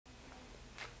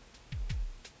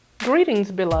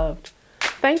Greetings, beloved.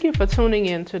 Thank you for tuning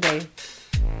in today.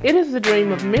 It is the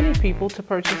dream of many people to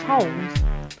purchase homes.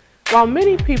 While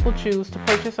many people choose to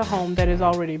purchase a home that is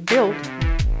already built,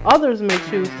 others may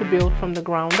choose to build from the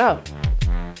ground up.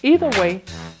 Either way,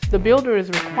 the builder is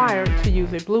required to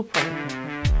use a blueprint.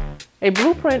 A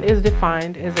blueprint is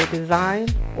defined as a design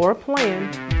or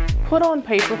plan put on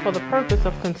paper for the purpose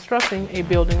of constructing a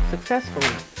building successfully.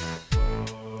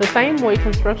 The same way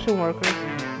construction workers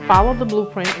follow the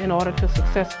blueprint in order to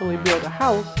successfully build a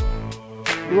house,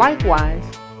 likewise,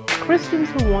 Christians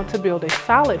who want to build a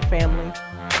solid family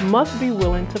must be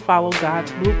willing to follow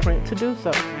God's blueprint to do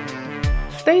so.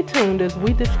 Stay tuned as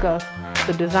we discuss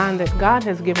the design that God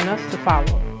has given us to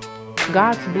follow,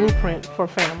 God's blueprint for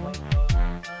family.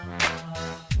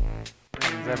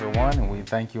 Greetings everyone, and we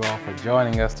thank you all for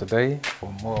joining us today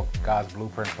for more of God's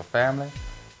Blueprint for Family.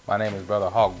 My name is Brother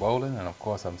Hawk Bolden, and of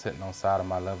course I'm sitting on side of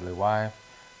my lovely wife,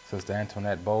 Sister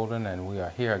Antoinette Bolden, and we are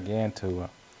here again to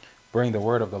bring the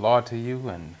word of the Lord to you,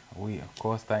 and we of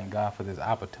course thank God for this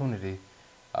opportunity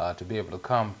to be able to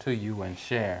come to you and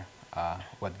share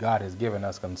what God has given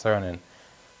us concerning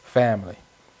family.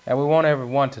 And we want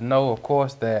everyone to know, of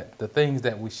course, that the things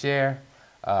that we share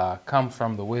come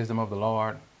from the wisdom of the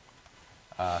Lord.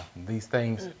 These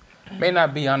things may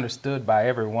not be understood by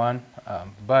everyone,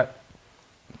 but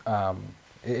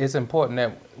it's important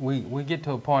that we get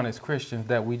to a point as Christians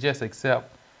that we just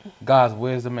accept God's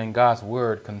wisdom and God's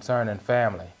word concerning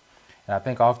family. And I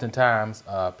think oftentimes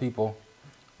people,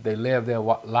 they live their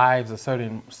lives a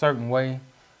certain way,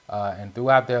 and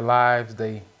throughout their lives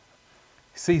they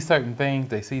see certain things,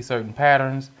 they see certain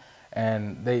patterns,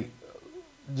 and they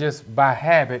just by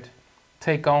habit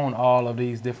take on all of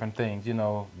these different things, you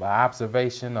know, by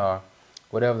observation or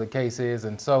whatever the case is.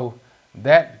 And so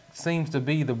that seems to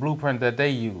be the blueprint that they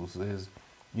use is,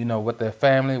 you know, what their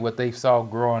family, what they saw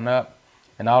growing up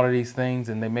and all of these things.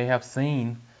 And they may have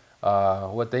seen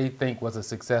what they think was a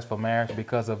successful marriage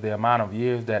because of the amount of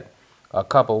years that a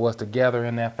couple was together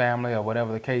in their family or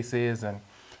whatever the case is. And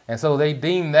so they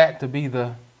deem that to be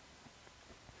the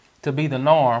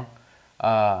norm,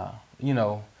 you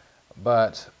know,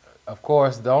 but of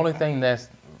course, the only thing that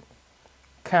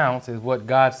counts is what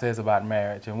God says about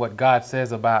marriage and what God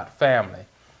says about family.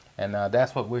 And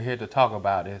that's what we're here to talk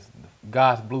about, is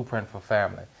God's blueprint for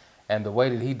family and the way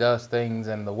that he does things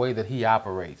and the way that he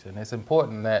operates. And it's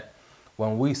important that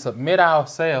when we submit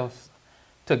ourselves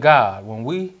to God, when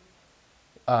we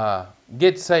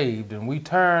get saved and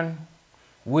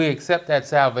we accept that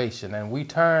salvation and we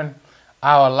turn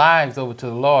our lives over to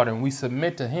the Lord and we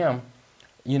submit to him,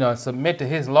 you know, submit to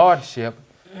his lordship,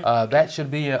 that should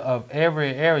be of every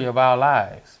area of our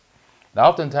lives. Now,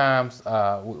 oftentimes,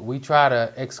 we try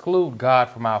to exclude God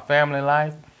from our family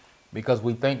life because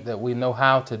we think that we know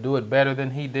how to do it better than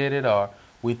he did it, or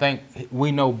we think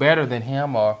we know better than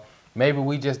him, or maybe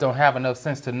we just don't have enough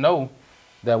sense to know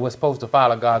that we're supposed to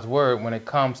follow God's word when it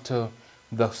comes to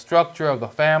the structure of the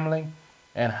family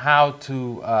and how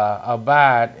to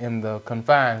abide in the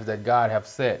confines that God have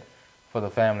set for the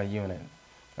family unit.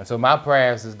 And so my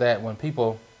prayers is that when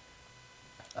people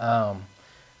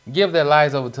give their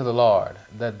lives over to the Lord,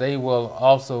 that they will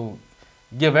also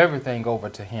give everything over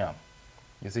to him.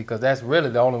 You see, because that's really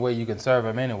the only way you can serve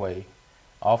him anyway.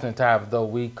 Oftentimes, though,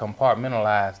 we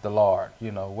compartmentalize the Lord.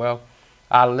 You know, well,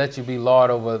 I'll let you be Lord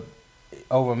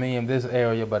over me in this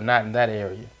area, but not in that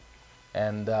area.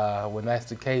 And when that's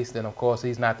the case, then of course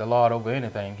he's not the Lord over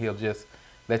anything. He'll just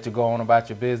let you go on about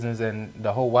your business, and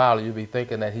the whole while you'll be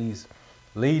thinking that he's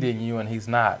leading you, and he's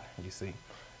not, you see.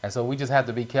 And so we just have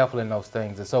to be careful in those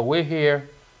things. And so we're here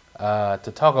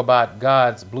to talk about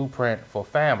God's blueprint for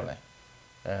family.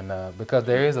 And because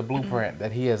there is a blueprint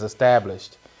that he has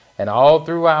established. And all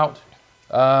throughout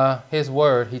his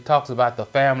word, he talks about the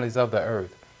families of the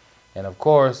earth. And of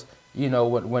course, you know,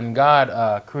 when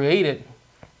God created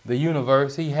the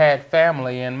universe, he had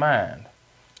family in mind.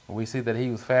 We see that he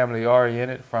was family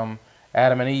oriented from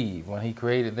Adam and Eve when he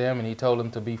created them, and he told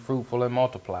them to be fruitful and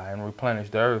multiply and replenish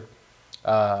the earth.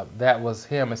 That was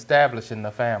him establishing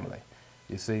the family,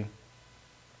 you see.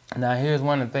 Now here's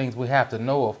one of the things we have to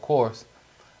know, of course,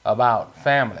 about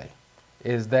family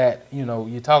is that, you know,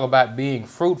 you talk about being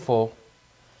fruitful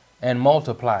and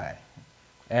multiplying,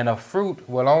 and a fruit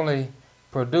will only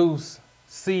produce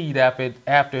seed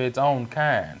after its own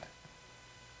kind,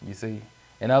 you see.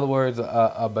 In other words,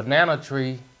 a banana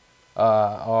tree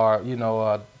or, you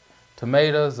know,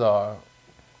 tomatoes or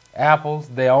apples,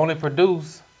 they only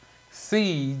produce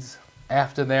seeds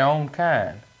after their own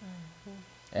kind.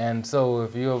 And so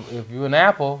if you're an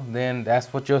apple, then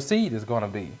that's what your seed is going to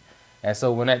be. And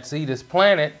so when that seed is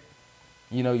planted,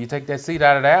 you know, you take that seed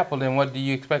out of the apple, then what do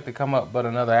you expect to come up but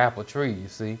another apple tree, you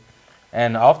see?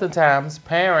 And oftentimes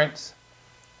parents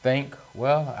think,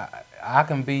 well, I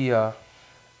can be a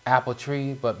apple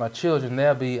tree, but my children,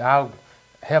 I'll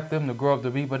help them to grow up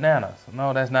to be bananas.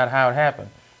 No, that's not how it happened.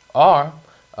 Or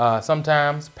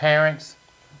sometimes parents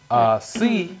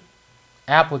see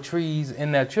apple trees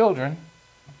in their children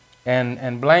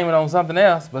and blame it on something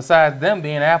else besides them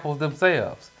being apples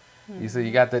themselves. You see,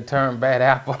 you got that term bad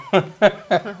apple.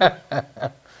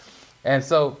 And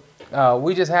so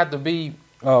we just have to be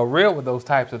real with those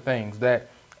types of things, that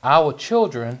our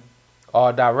children are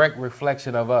a direct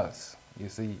reflection of us. You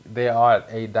see, they are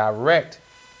a direct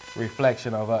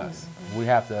reflection of us. We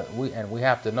have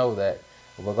to know that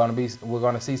we're going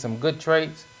to see some good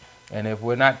traits, and if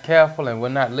we're not careful and we're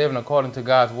not living according to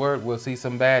God's word, we'll see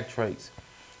some bad traits.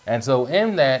 And so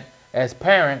in that, as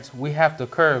parents, we have to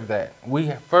curb that.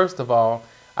 We, first of all,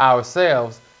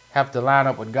 ourselves have to line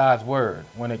up with God's word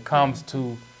when it comes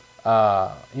to,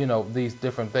 you know, these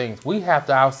different things. We have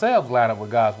to ourselves line up with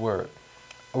God's word.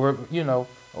 You know,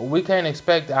 we can't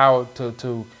expect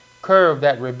to curb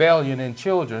that rebellion in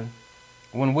children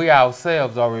when we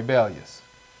ourselves are rebellious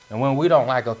and when we don't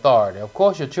like authority. Of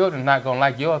course, your children are not going to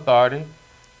like your authority,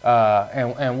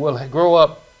 and will grow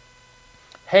up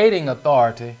hating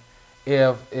authority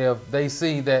if they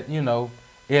see that, you know,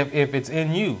 if it's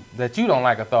in you that you don't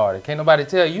like authority. Can't nobody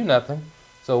tell you nothing.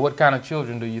 So what kind of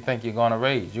children do you think you're going to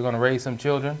raise? You're going to raise some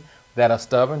children that are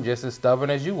stubborn, just as stubborn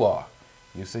as you are,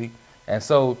 you see. And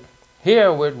so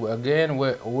here,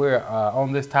 we're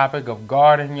on this topic of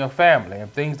guarding your family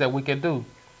and things that we can do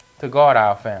to guard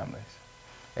our families.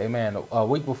 Amen. A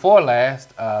week before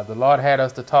last, the Lord had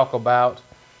us to talk about,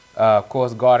 of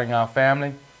course, guarding our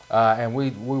family. And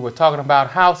we were talking about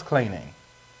house cleaning.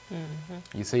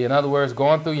 You see, in other words,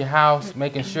 going through your house,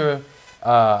 making sure,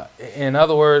 in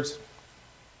other words,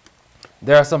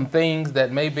 there are some things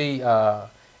that may be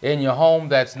in your home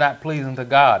that's not pleasing to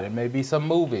God. It may be some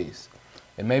movies.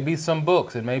 It may be some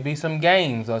books. It may be some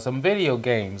games or some video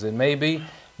games. It may be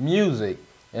music.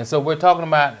 And so we're talking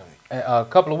about, a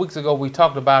couple of weeks ago, we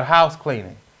talked about house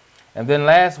cleaning. And then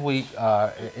last week,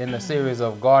 in the series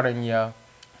of guarding your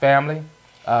family,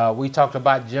 we talked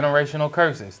about generational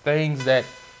curses, things that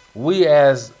we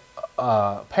as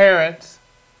parents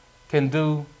can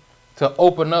do to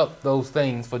open up those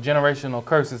things for generational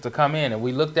curses to come in. And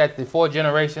we looked at the 4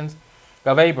 generations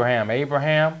of Abraham.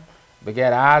 Abraham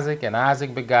begat Isaac, and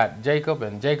Isaac begot Jacob,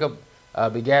 and Jacob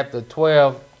begat the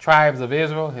 12 tribes of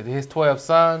Israel, his 12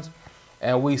 sons.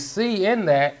 And we see in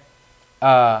that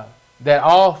that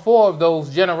all 4 of those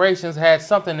generations had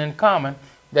something in common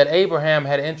that Abraham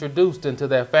had introduced into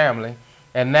their family,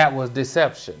 and that was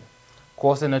deception. Of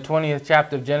course, in the 20th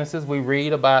chapter of Genesis, we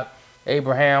read about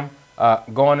Abraham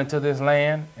going into this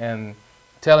land and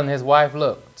telling his wife,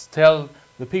 look, tell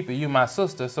the people you're my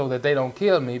sister so that they don't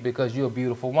kill me because you're a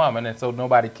beautiful woman, and so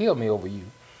nobody killed me over you.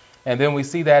 And then we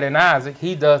see that in Isaac,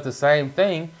 he does the same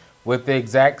thing with the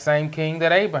exact same king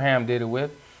that Abraham did it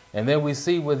with. And then we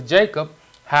see with Jacob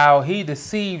how he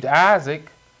deceived Isaac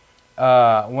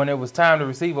when it was time to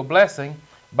receive a blessing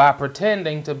by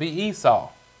pretending to be Esau.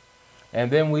 And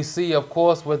then we see, of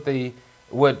course, with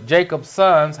Jacob's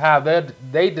sons, how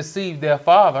they deceived their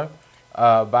father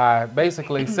by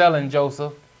basically selling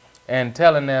Joseph and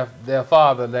telling their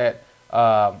father that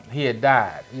he had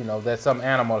died, you know, that some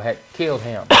animal had killed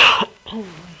him.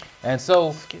 And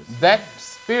so that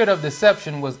spirit of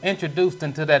deception was introduced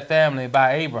into that family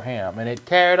by Abraham, and it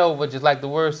carried over, just like the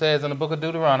word says in the book of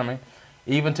Deuteronomy,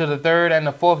 even to the 3rd and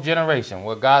the 4th generation,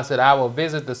 where God said, I will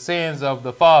visit the sins of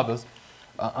the fathers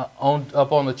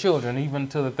upon the children, even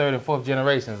to the 3rd and 4th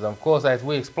generations. Of course, as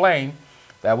we explained,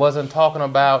 that wasn't talking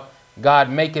about God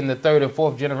making the 3rd and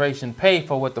 4th generation pay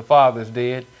for what the fathers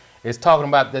did. It's talking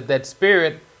about that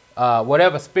spirit,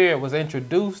 whatever spirit was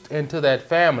introduced into that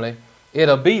family,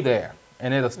 it'll be there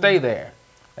and it'll stay there.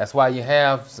 That's why you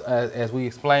have, as we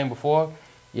explained before,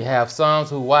 you have sons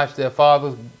who watch their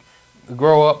fathers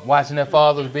grow up watching their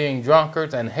fathers being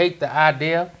drunkards and hate the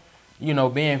idea, you know,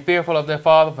 being fearful of their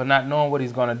father for not knowing what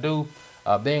he's going to do,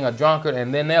 being a drunkard,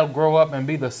 and then they'll grow up and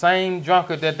be the same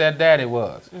drunkard that their daddy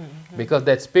was, because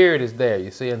that spirit is there,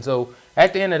 you see. And so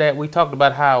at the end of that, we talked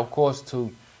about how, of course,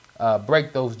 to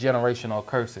break those generational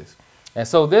curses. And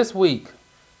so this week,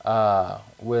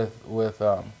 with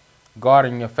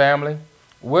guarding your family,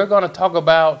 we're going to talk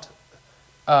about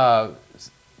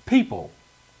people,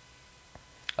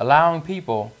 allowing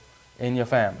people in your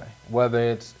family, whether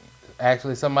it's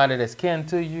actually somebody that's kin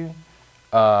to you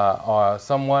or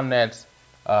someone that's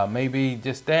maybe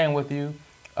just staying with you,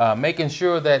 making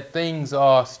sure that things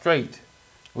are straight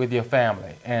with your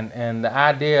family. And the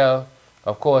idea,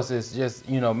 of course, is just,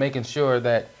 making sure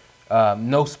that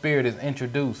no spirit is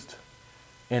introduced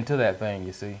into that thing,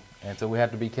 you see. And so we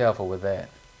have to be careful with that.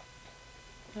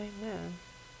 Amen.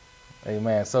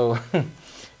 Amen. So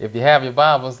if you have your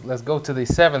Bibles, let's go to the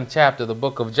 7th chapter of the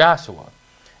book of Joshua.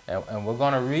 And we're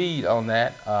going to read on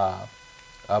that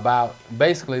about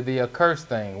basically the accursed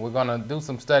thing. We're going to do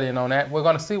some studying on that. We're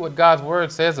going to see what God's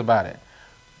word says about it.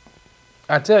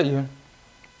 I tell you,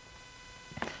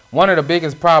 one of the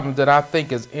biggest problems that I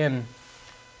think is in,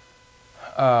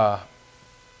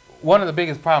 one of the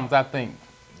biggest problems I think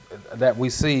that we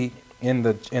see in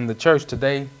the church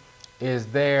today is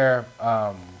their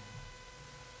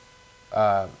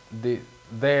the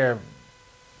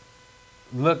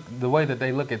way that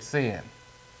they look at sin.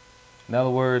 In other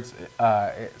words,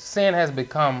 sin has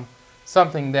become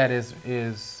something that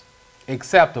is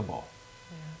acceptable.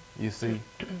 Yeah. You see,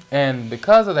 and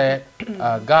because of that,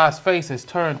 God's face is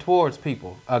turned towards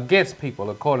people, against people,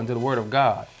 according to the Word of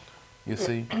God. You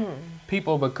see,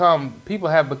 people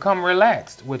have become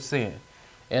relaxed with sin,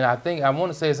 and I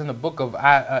want to say it's in the book of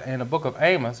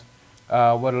Amos,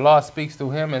 where the Lord speaks to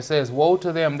him and says, "Woe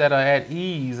to them that are at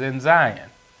ease in Zion."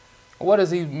 What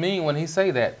does he mean when he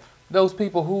say that? Those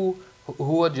people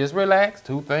who are just relaxed,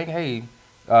 who think, hey,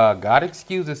 God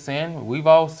excuses sin. We've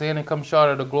all sinned and come short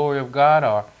of the glory of God,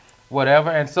 or whatever.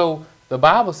 And so the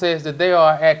Bible says that they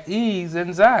are at ease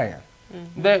in Zion.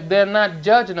 Mm-hmm. They're not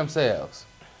judging themselves.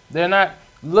 They're not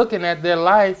looking at their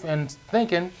life and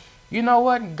thinking, you know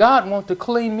what? God wants to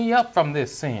clean me up from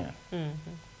this sin. Mm-hmm.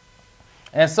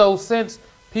 And so since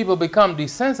people become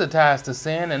desensitized to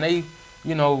sin, and they,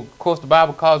 of course the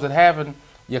Bible calls it having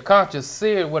your conscience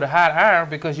seared with a hot iron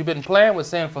because you've been playing with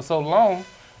sin for so long,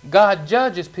 God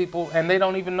judges people and they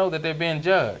don't even know that they're being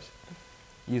judged.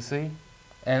 You see?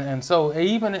 And so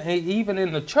even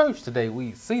in the church today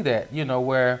we see that,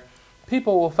 where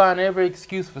people will find every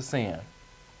excuse for sin.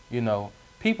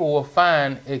 People will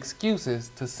find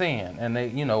excuses to sin, and they,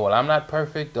 well, I'm not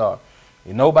perfect, or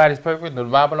nobody's perfect, the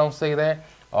Bible don't say that,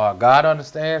 or God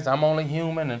understands, I'm only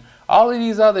human, and all of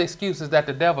these other excuses that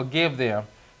the devil give them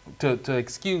to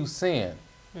excuse sin.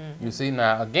 Mm-hmm. You see,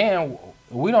 now again,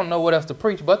 we don't know what else to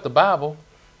preach but the Bible,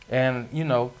 and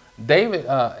David,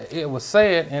 it was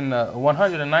said in the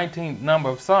 119th number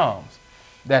of Psalms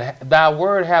that thy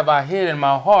word have I hid in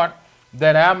my heart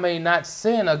that I may not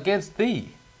sin against thee.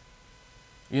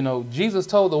 Jesus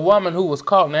told the woman who was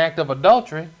caught in the act of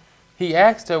adultery, he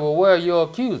asked her, well, where are your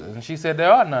accusers? And she said,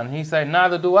 there are none. He said,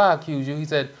 neither do I accuse you. He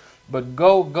said, but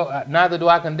go, neither do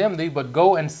I condemn thee, but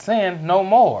go and sin no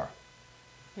more.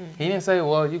 Mm-hmm. He didn't say,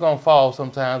 well, you're going to fall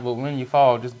sometimes, but when you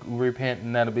fall, just repent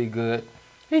and that'll be good.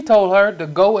 He told her to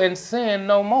go and sin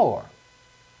no more.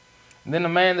 And then the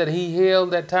man that he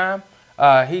healed that time,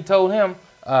 he told him,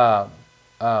 go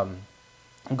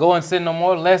and sin no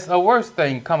more, lest a worse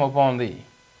thing come upon thee.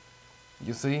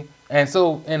 You see? And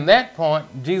so in that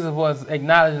point, Jesus was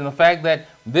acknowledging the fact that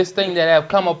this thing that have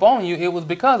come upon you, it was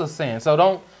because of sin.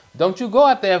 So don't you go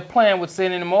out there playing with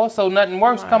sin anymore, so nothing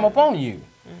worse come upon you.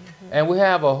 Mm-hmm. And we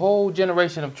have a whole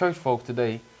generation of church folks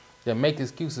today that make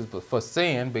excuses for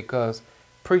sin because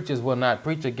preachers will not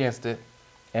preach against it,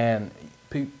 and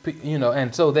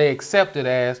and so they accept it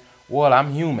as, well,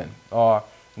 I'm human, or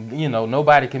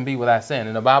nobody can be without sin.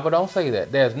 And the Bible don't say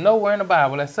that. There's nowhere in the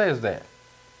Bible that says that.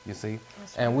 You see,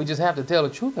 and we just have to tell the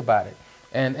truth about it.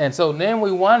 And so then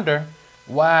we wonder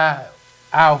why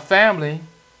our family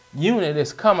unit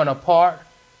is coming apart,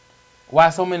 why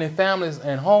so many families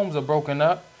and homes are broken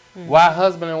up, why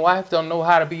husband and wife don't know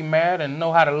how to be married and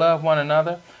know how to love one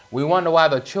another. We wonder why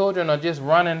the children are just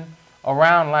running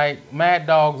around like mad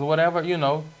dogs or whatever,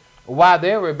 why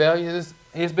they're rebellious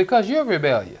is because you're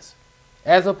rebellious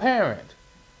as a parent.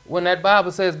 When that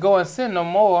Bible says go and sin no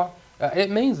more,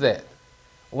 it means that.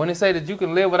 When they say that you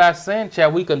can live without sin, shall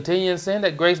we continue in sin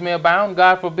that grace may abound?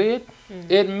 God forbid.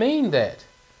 Mm-hmm. It means that.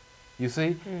 You see?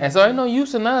 Mm-hmm. And so ain't no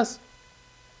use in us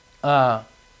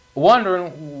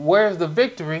wondering where's the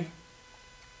victory,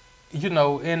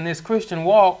 in this Christian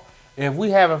walk, if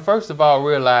we haven't first of all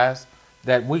realized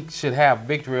that we should have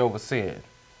victory over sin.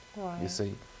 Right. You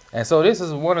see? And so this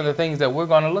is one of the things that we're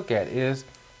going to look at is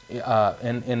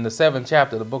in the 7th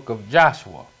chapter of the book of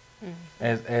Joshua.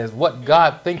 As what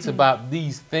God thinks about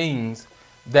these things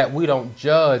that we don't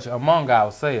judge among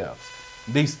ourselves.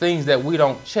 These things that we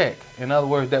don't check. In other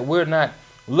words, that we're not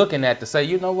looking at to say,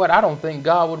 you know what, I don't think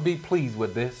God would be pleased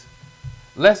with this.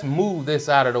 Let's move this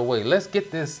out of the way. Let's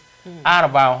get this out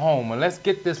of our home, and let's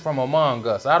get this from among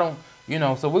us. So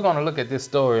we're going to look at this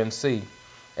story and see.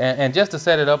 And just to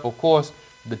set it up, of course,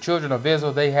 the children of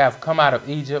Israel, they have come out of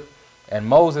Egypt, and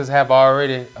Moses have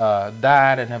already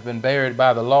died and have been buried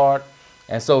by the Lord.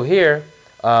 And so here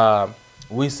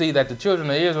we see that the children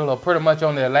of Israel are pretty much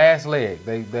on their last leg.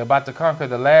 They're about to conquer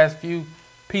the last few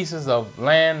pieces of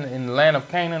land in the land of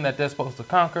Canaan that they're supposed to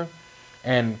conquer.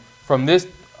 And from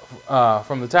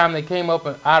the time they came up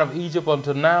out of Egypt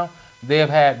until now, they have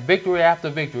had victory after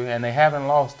victory, and they haven't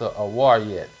lost a war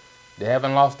yet. They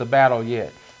haven't lost a battle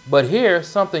yet. But here,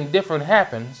 something different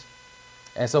happens,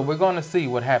 and so we're going to see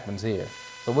what happens here.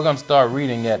 So we're going to start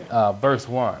reading at verse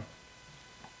 1.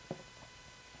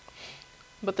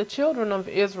 But the children of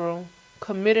Israel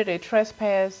committed a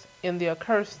trespass in the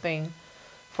accursed thing,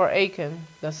 for Achan,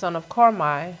 the son of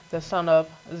Carmi, the son of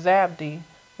Zabdi,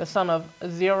 the son of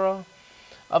Zerah,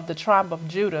 of the tribe of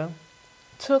Judah,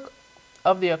 took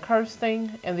of the accursed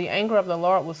thing, and the anger of the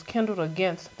Lord was kindled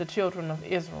against the children of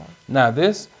Israel. Now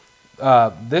this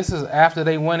is after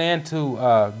they went into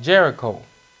Jericho.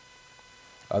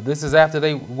 This is after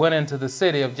they went into the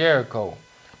city of Jericho.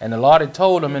 And the Lord had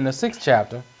told them in the 6th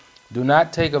chapter, do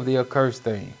not take of the accursed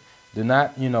thing. Do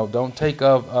not, don't take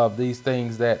of these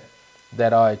things that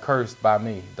are accursed by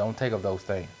me. Don't take of those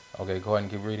things. Okay, go ahead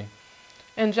and keep reading.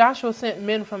 And Joshua sent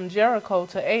men from Jericho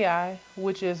to Ai,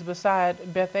 which is beside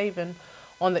Bethaven,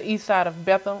 on the east side of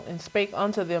Bethel, and spake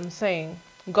unto them, saying,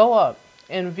 Go up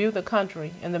and view the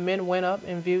country. And the men went up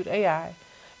and viewed Ai.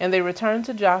 And they returned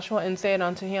to Joshua and said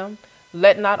unto him,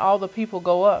 Let not all the people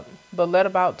go up, but let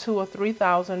about 2,000 or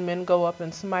 3,000 men go up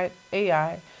and smite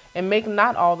Ai, and make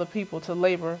not all the people to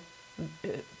labor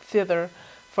thither,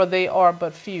 for they are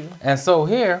but few. And so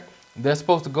here, they're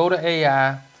supposed to go to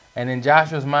Ai, and in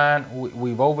Joshua's mind,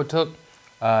 we've overtook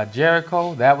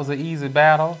Jericho. That was an easy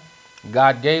battle.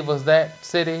 God gave us that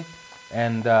city,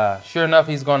 and sure enough,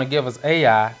 he's going to give us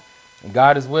Ai.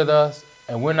 God is with us,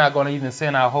 and we're not going to even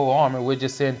send our whole army. We'll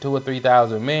just send 2,000 or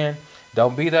 3,000 men.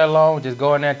 Don't be there long. Just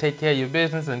go in there and take care of your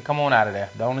business and come on out of there.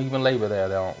 Don't even labor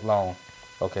there long.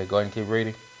 Okay, go ahead and keep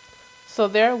reading. So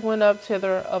there went up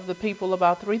thither of the people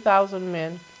about 3,000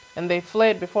 men, and they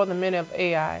fled before the men of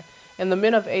Ai. And the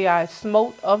men of Ai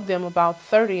smote of them about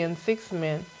 36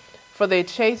 men, for they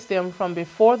chased them from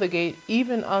before the gate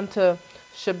even unto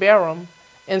Shebarim,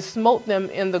 and smote them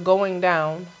in the going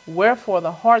down. Wherefore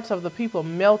the hearts of the people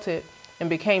melted and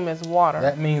became as water.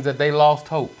 That means that they lost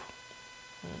hope.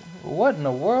 What in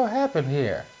the world happened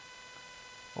here?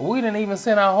 We didn't even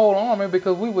send our whole army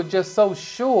because we were just so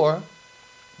sure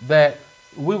that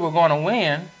we were going to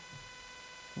win.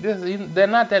 They're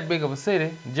not that big of a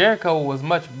city. Jericho was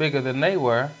much bigger than they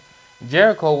were.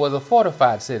 Jericho was a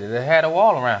fortified city that had a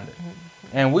wall around it.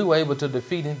 And we were able to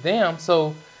defeat them.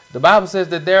 So the Bible says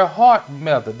that their heart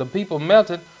melted. The people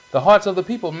melted. The hearts of the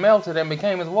people melted and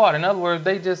became as water. In other words,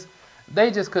 they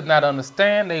just could not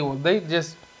understand. They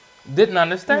just didn't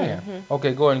understand.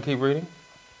 Okay, go ahead and keep reading.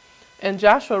 And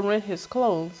Joshua rent his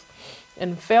clothes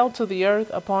and fell to the earth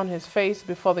upon his face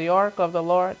before the ark of the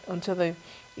Lord until the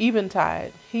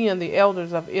eventide, he and the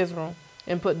elders of Israel,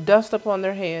 and put dust upon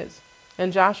their heads.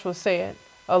 And Joshua said,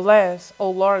 Alas, O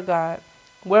Lord God,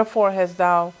 wherefore hast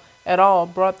thou at all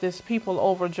brought this people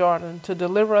over Jordan, to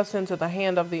deliver us into the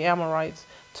hand of the Amorites,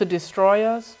 to destroy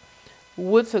us?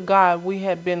 Would to God we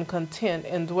had been content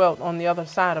and dwelt on the other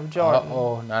side of Jordan.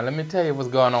 Now let me tell you what's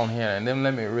going on here, and then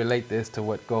let me relate this to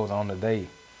what goes on today.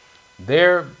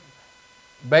 They're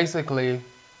basically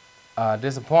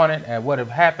disappointed at what have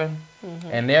happened,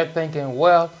 and they're thinking,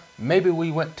 well, maybe we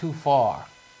went too far.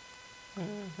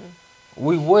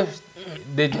 We wish,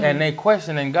 and they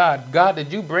questioning God. God,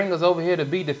 did you bring us over here to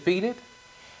be defeated?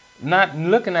 Not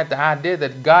looking at the idea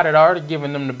that God had already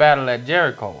given them the battle at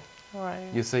Jericho. Right.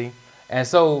 You see? And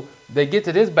so they get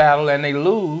to this battle and they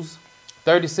lose.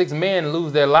 36 men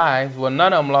lose their lives. Well,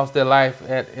 none of them lost their life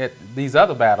at these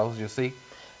other battles, you see.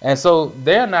 And so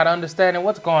they're not understanding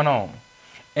what's going on.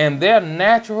 And their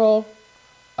natural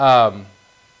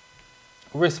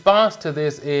response to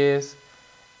this is,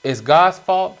 it's God's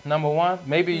fault, number one.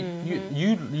 Maybe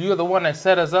you're the one that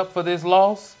set us up for this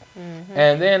loss.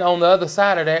 And then on the other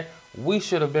side of that, we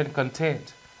should have been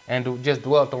content and just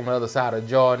dwelt on the other side of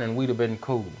Jordan, and we'd have been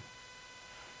cool.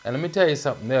 And let me tell you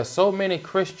something. There are so many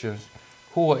Christians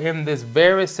who are in this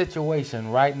very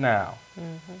situation right now.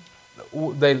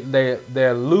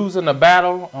 They're losing a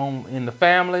battle in the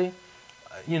family.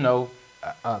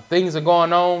 Things are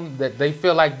going on that they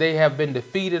feel like they have been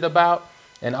defeated about,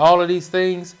 and all of these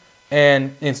things.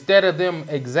 And instead of them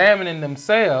examining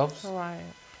themselves, Right.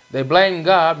 they blame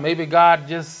God. Maybe God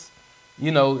just,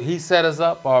 he set us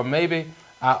up, or maybe,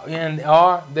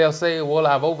 or they'll say, well,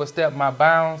 I've overstepped my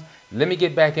bounds. Let me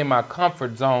get back in my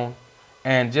comfort zone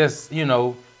and just,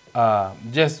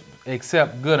 just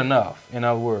accept good enough. In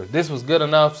other words, this was good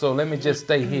enough, so let me just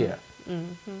stay here.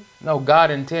 No,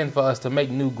 God intends for us to make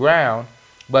new ground,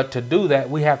 but to do that,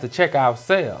 we have to check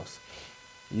ourselves.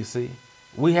 You see,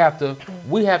 we have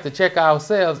to check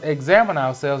ourselves, examine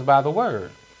ourselves by the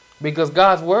word, because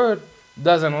God's word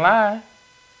doesn't lie.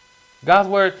 God's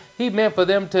word, he meant for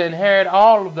them to inherit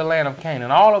all of the land of Canaan,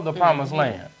 all of the promised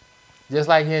land, just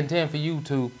like he intended for you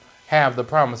to have the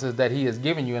promises that he has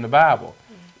given you in the Bible.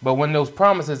 But when those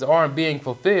promises aren't being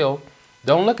fulfilled,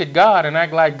 don't look at God and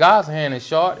act like God's hand is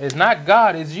short. It's not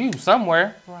God, it's you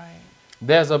somewhere. Right.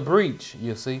 There's a breach,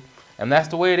 you see. And that's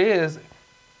the way it is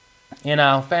in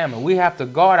our family. We have to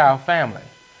guard our family.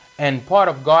 And part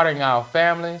of guarding our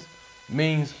families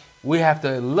means we have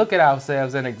to look at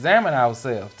ourselves and examine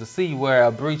ourselves to see where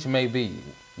a breach may be,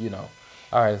 you know.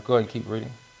 All right, let's go ahead and keep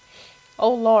reading.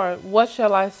 O Lord, what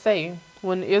shall I say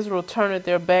when Israel turneth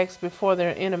their backs before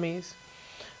their enemies?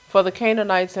 For the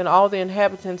Canaanites and all the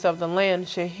inhabitants of the land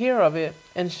shall hear of it,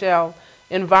 and shall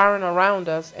environ around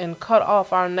us, and cut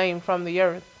off our name from the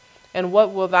earth. And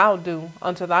what wilt thou do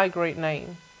unto thy great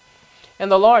name?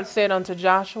 And the Lord said unto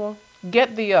Joshua,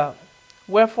 Get thee up.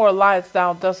 Wherefore liest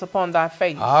thou thus upon thy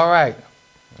face? All right,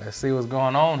 let's see what's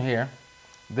going on here.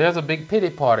 There's a big pity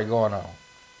party going on.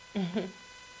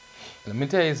 Let me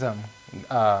tell you something.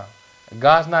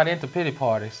 God's not into pity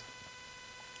parties.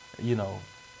 You know,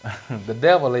 the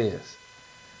devil is.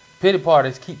 Pity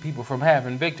parties keep people from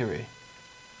having victory.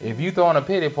 If you throw in a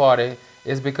pity party,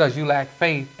 it's because you lack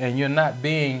faith and you're not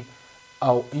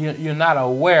you're not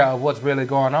aware of what's really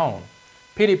going on.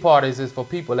 Pity parties is for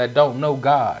people that don't know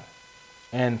God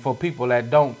and for people that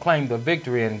don't claim the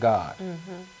victory in God.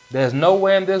 There's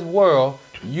nowhere in this world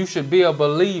you should be a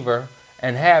believer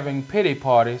and having pity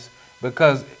parties,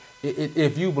 because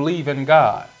if you believe in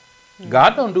God.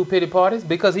 God don't do pity parties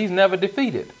because he's never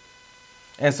defeated.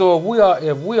 And so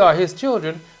if we are his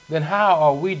children, then how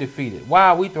are we defeated? Why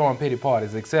are we throwing pity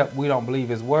parties except we don't believe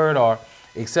his word, or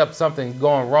except something's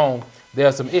going wrong? There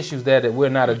are some issues there that we're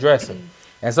not addressing.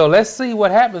 And so let's see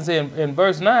what happens in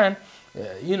verse 9.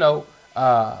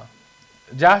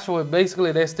 Joshua,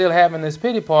 basically, they're still having this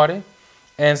pity party.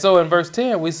 And so in verse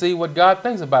 10, we see what God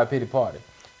thinks about pity party.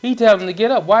 He tells them to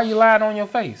get up. Why are you lying on your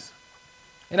face?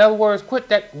 In other words, quit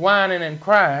that whining and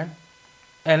crying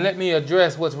and let me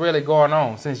address what's really going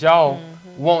on. Since y'all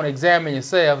won't examine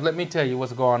yourselves, let me tell you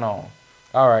what's going on.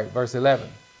 All right, verse 11.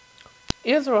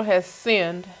 Israel has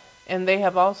sinned, and they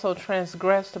have also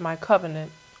transgressed my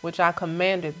covenant, which I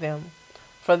commanded them.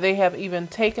 For they have even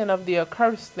taken of the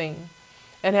accursed thing,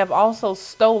 and have also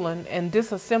stolen and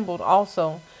disassembled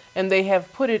also, and they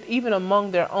have put it even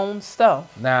among their own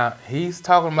stuff. Now, he's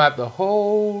talking about the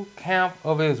whole camp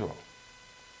of Israel.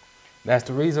 That's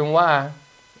the reason why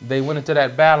they went into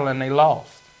that battle and they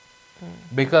lost.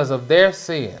 Because of their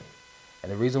sin.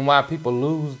 And the reason why people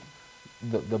lose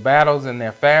the battles in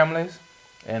their families,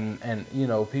 and you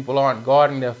know, people aren't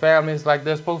guarding their families like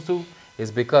they're supposed to,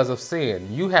 is because of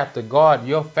sin. You have to guard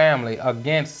your family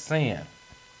against sin.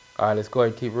 All right, let's go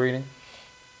ahead and keep reading.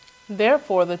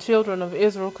 Therefore the children of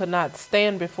Israel could not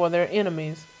stand before their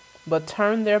enemies, but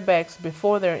turned their backs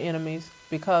before their enemies,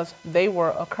 because they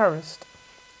were accursed.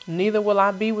 Neither will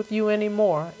I be with you any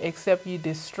more, except ye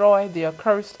destroy the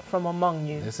accursed from among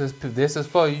you. This is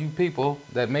for you people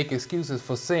that make excuses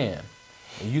for sin.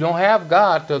 You don't have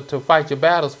God to fight your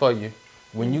battles for you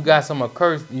when you got some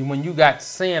accursed, when you got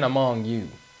sin among you.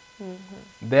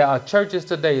 There are churches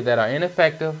today that are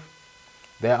ineffective.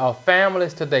 There are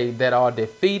families today that are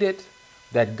defeated,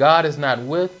 that God is not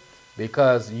with,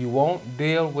 because you won't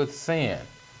deal with sin.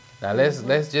 Now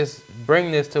let's just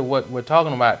bring this to what we're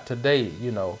talking about today.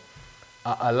 You know,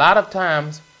 a lot of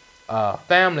times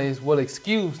families will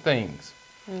excuse things.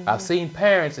 I've seen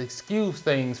parents excuse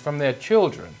things from their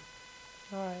children.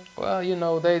 Right. Well, you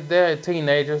know, they're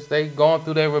teenagers. They going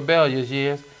through their rebellious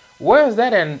years. Where is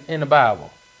that in the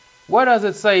Bible? Where does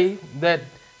it say that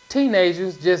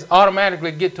teenagers just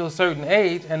automatically get to a certain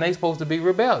age and they're supposed to be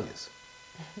rebellious?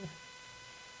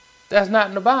 That's not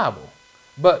in the Bible.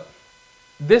 But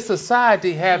this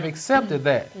society have accepted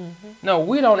that. No,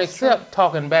 we don't accept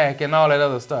talking back and all that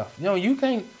other stuff. You know, you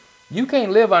can't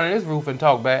live under this roof and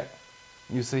talk back.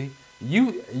 You see,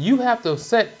 you have to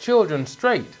set children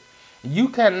straight. You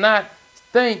cannot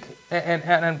think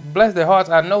and bless their hearts.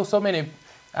 I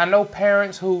know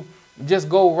parents who just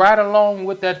go right along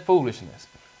with that foolishness.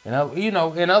 You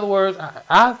know, in other words,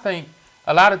 I think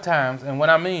a lot of times, and what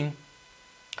I mean,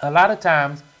 a lot of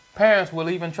times, parents will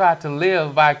even try to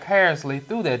live vicariously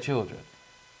through their children.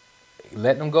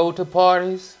 Let them go to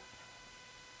parties.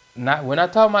 We're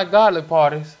not talking about godly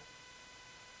parties.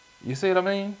 You see what I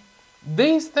mean?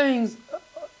 these things,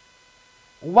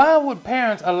 why would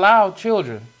parents allow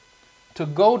children to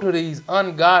go to these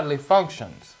ungodly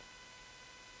functions?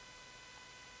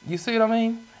 You see what I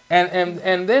mean?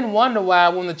 And then wonder why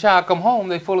when the child come home,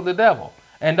 they full of the devil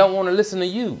and don't want to listen to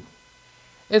you.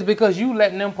 It's because you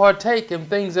letting them partake in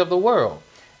things of the world.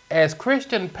 As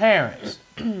Christian parents,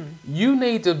 you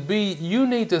need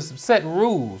to set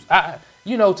rules.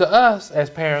 To us as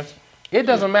parents, it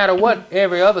doesn't matter what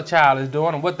every other child is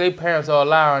doing and what their parents are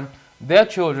allowing their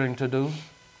children to do.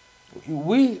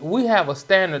 We have a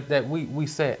standard that we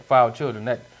set for our children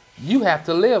that you have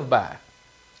to live by.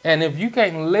 And if you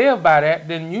can't live by that,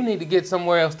 then you need to get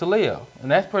somewhere else to live. And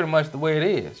that's pretty much the way it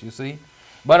is, you see.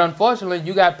 But unfortunately,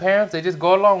 you got parents, they just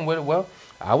go along with it. Well,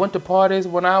 I went to parties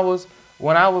when I was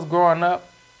growing up.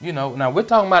 Now we're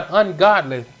talking about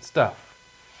ungodly stuff.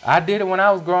 I did it when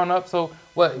I was growing up. So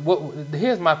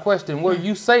here's my question. Were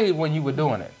you saved when you were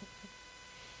doing it?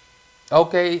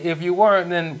 Okay, if you weren't,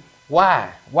 then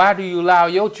why? Why do you allow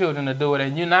your children to do it?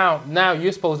 And now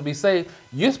you're supposed to be saved.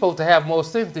 You're supposed to have more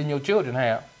sense than your children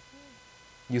have.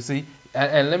 You see?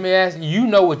 And let me ask you,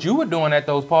 know what you were doing at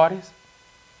those parties?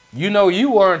 You know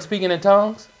you weren't speaking in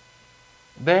tongues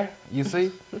there, you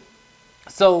see?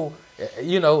 So,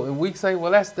 we say,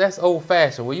 well, that's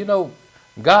old-fashioned. Well,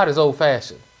 God is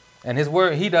old-fashioned. And his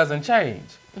word, he doesn't change.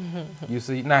 You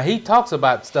see? Now, he talks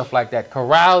about stuff like that,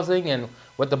 carousing and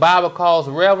what the Bible calls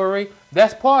revelry.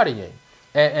 That's partying.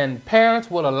 And parents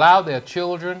will allow their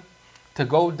children to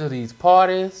go to these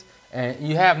parties, and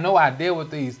you have no idea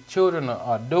what these children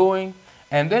are doing.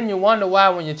 And then you wonder why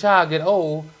when your child get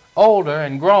older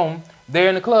and grown, they're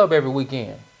in the club every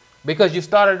weekend. Because you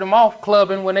started them off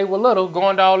clubbing when they were little,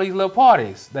 going to all these little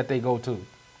parties that they go to.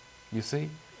 You see?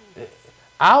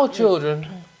 Our children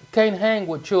can't hang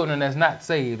with children that's not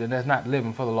saved and that's not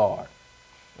living for the Lord.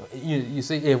 You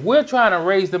see, if we're trying to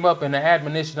raise them up in the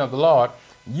admonition of the Lord,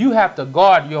 you have to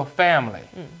guard your family.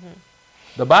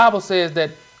 The Bible says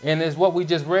that, and it's what we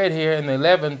just read here in the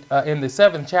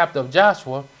 7th chapter of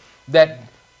Joshua, that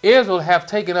Israel have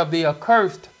taken up the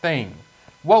accursed thing.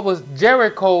 What was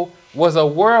Jericho was a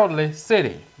worldly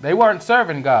city. They weren't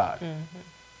serving God.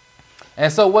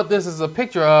 And so what this is a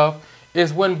picture of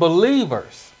is when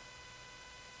believers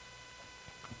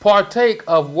partake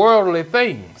of worldly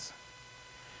things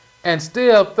and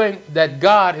still think that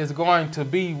God is going to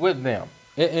be with them.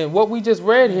 And what we just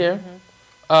read here,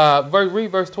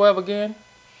 read verse 12 again.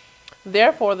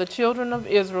 Therefore the children of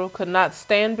Israel could not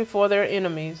stand before their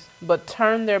enemies, but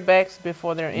turned their backs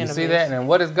before their enemies. You see that? And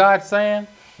what is God saying?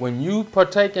 When you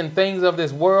partake in things of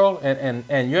this world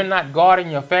and you're not guarding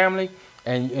your family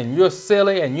and you're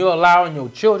silly and you're allowing your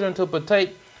children to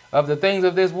partake of the things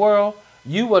of this world,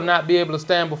 you will not be able to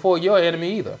stand before your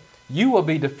enemy either. You will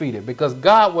be defeated because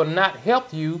God will not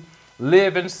help you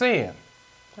live in sin.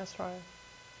 That's right.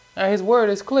 Now his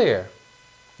word is clear.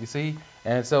 You see?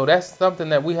 And so that's something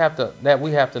that we have to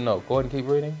know. Go ahead and keep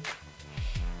reading.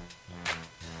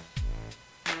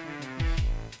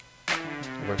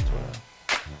 Verse 12.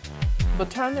 But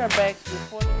turn their backs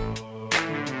before